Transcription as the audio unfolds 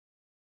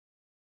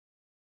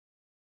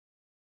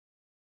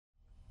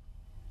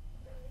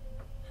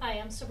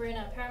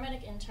Sabrina, a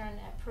paramedic intern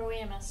at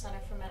EMS Center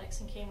for Medics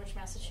in Cambridge,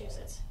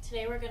 Massachusetts.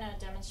 Today we're going to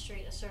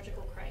demonstrate a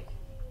surgical cric.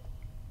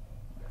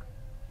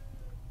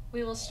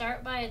 We will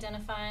start by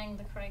identifying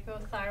the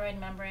cricothyroid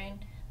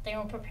membrane, then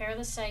we'll prepare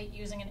the site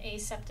using an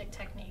aseptic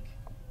technique.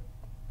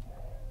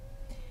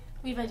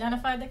 We've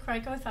identified the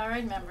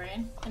cricothyroid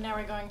membrane, and now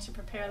we're going to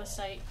prepare the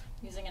site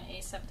using an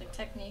aseptic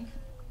technique.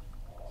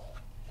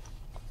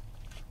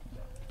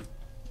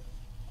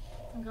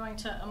 I'm going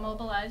to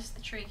immobilize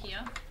the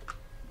trachea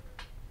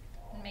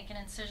and make an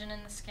incision in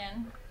the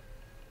skin,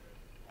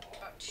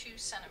 about 2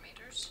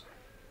 centimeters.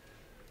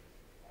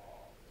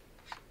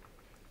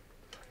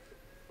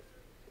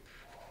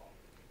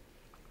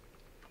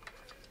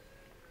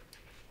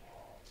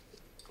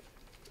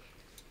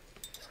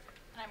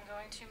 And I'm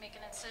going to make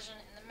an incision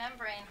in the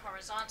membrane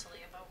horizontally,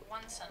 about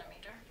 1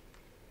 centimeter.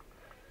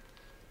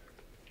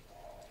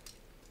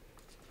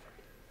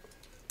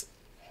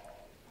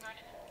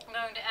 I'm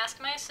going to ask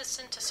my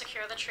assistant to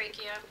secure the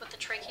trachea with the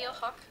tracheal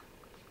hook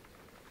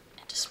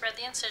and to spread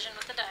the incision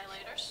with the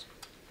dilators.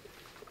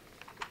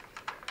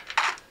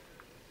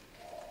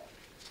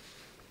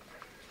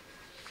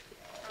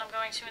 And I'm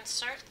going to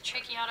insert the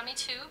tracheotomy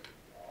tube.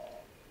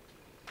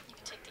 You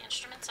can take the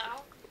instruments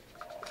out.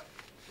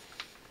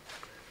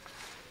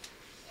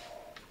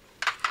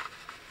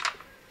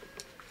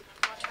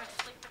 I'm going to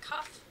inflate the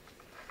cuff.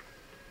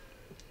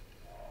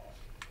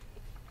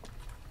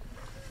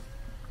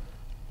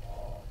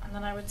 And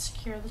then I would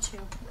secure the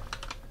tube.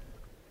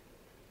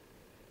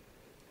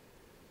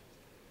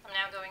 I'm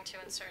now going to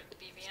insert the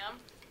BVM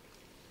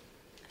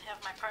and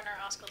have my partner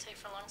auscultate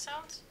for lung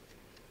sounds.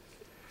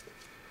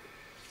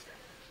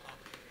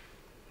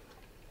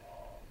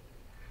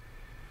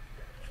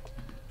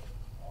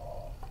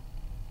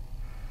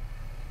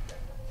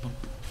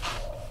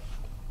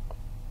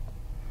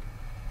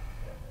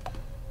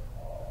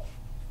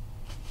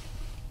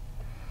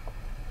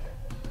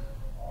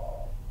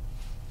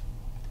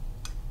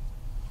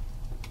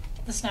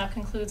 This now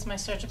concludes my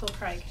surgical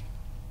cric.